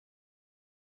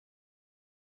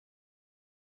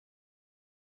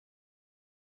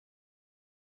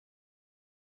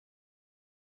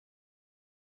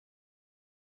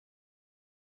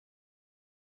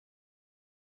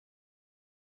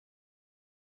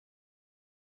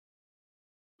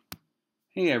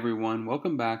Hey everyone,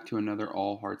 welcome back to another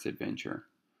All Hearts adventure.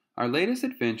 Our latest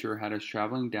adventure had us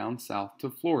traveling down south to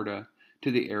Florida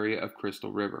to the area of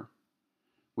Crystal River.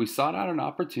 We sought out an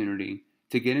opportunity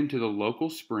to get into the local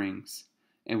springs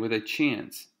and with a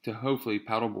chance to hopefully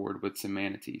paddleboard with some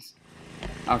manatees.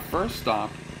 Our first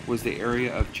stop was the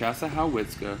area of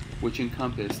Chassahowitzka, which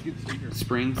encompassed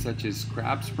springs such as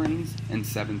Crab Springs and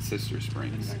Seven Sisters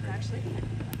Springs.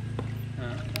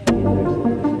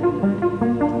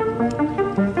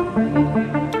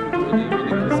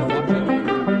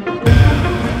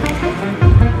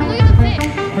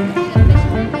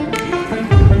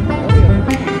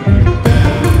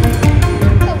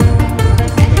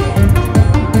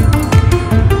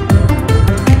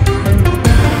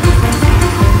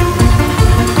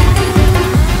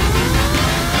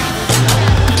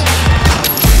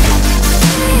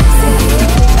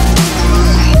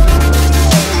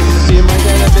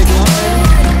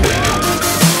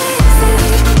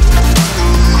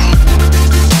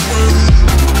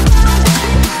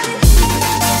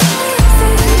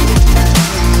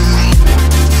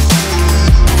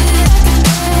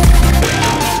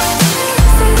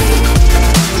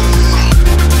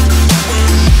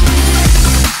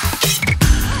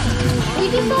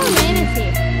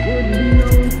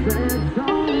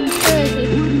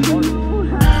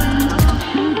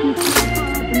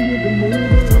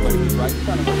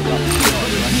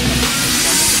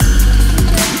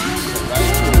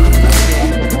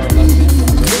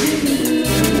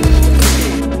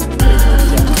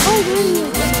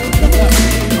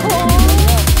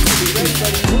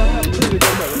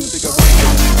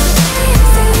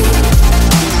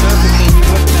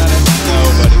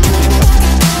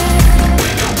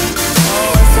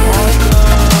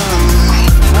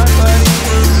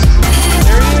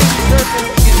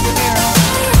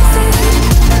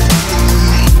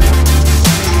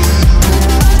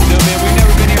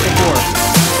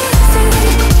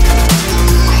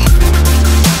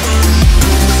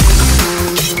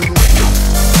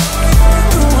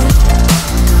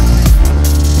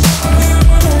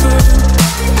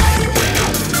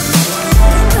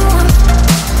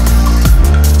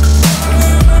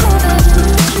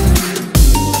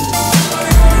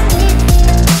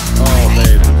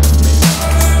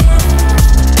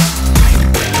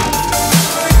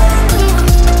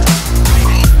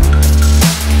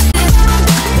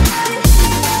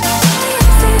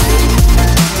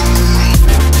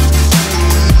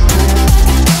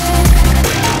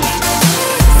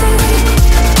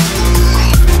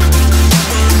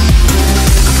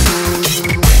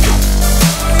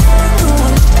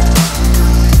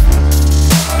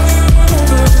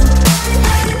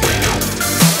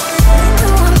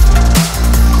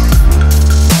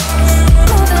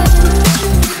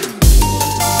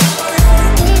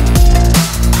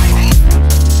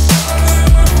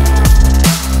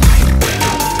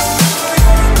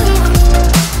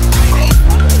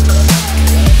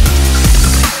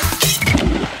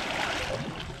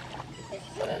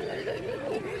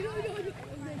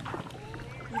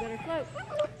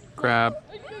 Crab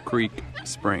Creek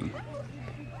Spring.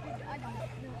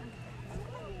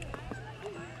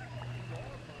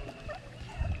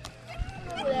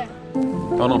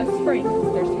 Hold on. Springs.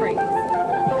 There's springs.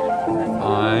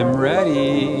 I'm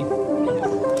ready.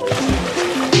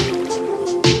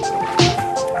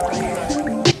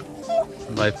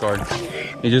 Lifeguard.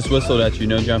 He just whistled at you,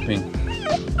 no jumping.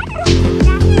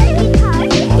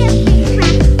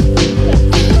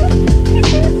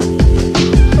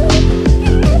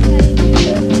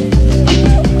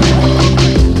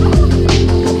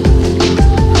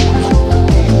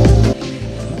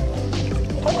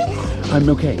 I'm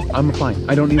okay. I'm fine.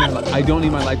 I don't need my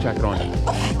life jacket on.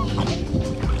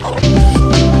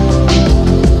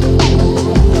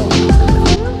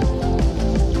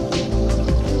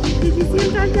 Did you see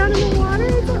him dive down in the water?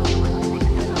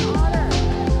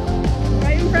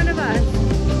 Right in front of us.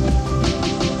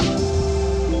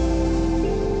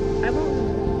 I won't.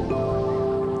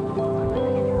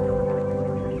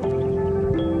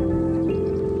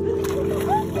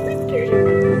 We scared him.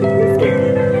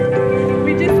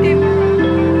 We just gave.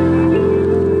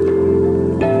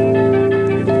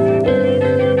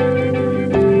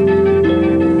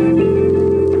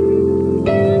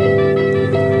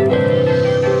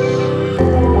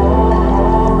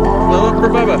 For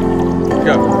Bubba.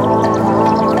 Go.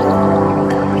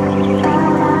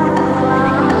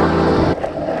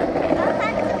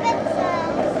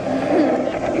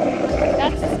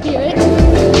 That's the spirit.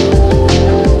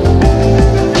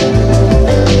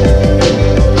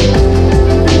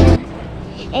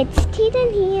 It's Teton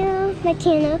here, my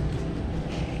channel.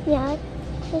 Yeah,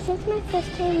 this is my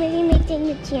first time really making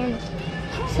a channel.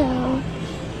 So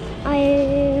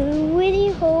I really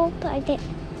hope I get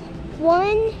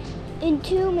 1 in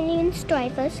 2 million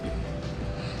stripers.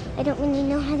 I don't really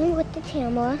know how to work the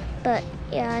camera, but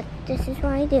yeah, this is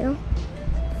what I do.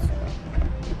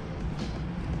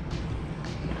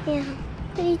 Yeah,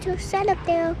 pretty cool setup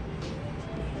there.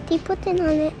 They put it on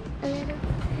it a little.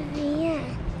 Yeah.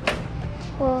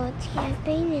 Well, it's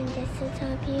camping and this is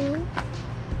our view.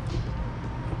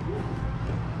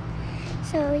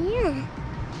 So yeah.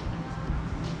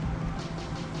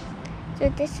 So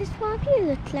this is what our view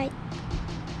looks like.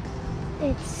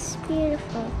 It's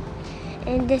beautiful.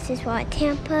 And this is what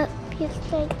Tampa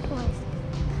feels like.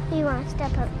 You want to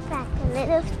step up back a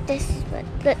little. This is what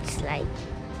it looks like.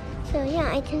 So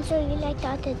yeah, I can show you like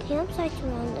all the campsites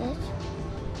around us.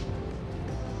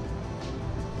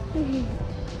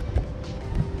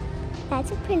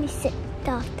 That's a pretty sick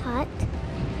dog tot.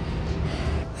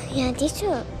 Yeah, these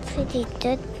are pretty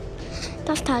good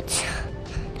dog tots.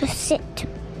 Just sit,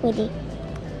 Willie.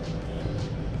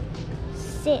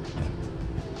 Sit.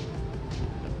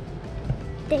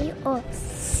 They are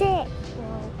sick.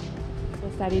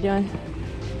 What's Daddy doing?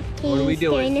 What are we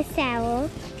doing? He's getting a shower.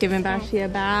 Giving Bashi a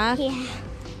bath? Yeah.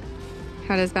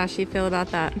 How does Bashi feel about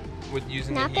that? With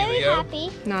using Not the very Helio? happy.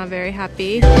 Not very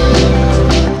happy.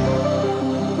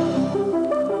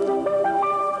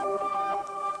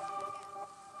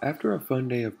 After a fun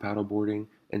day of paddleboarding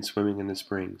and swimming in the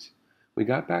springs, we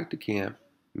got back to camp,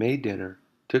 made dinner,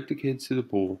 took the kids to the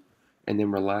pool, and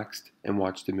then relaxed and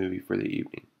watched a movie for the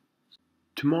evening.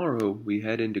 Tomorrow, we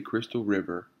head into Crystal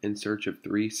River in search of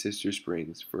Three Sister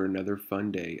Springs for another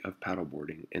fun day of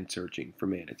paddleboarding and searching for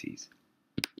manatees.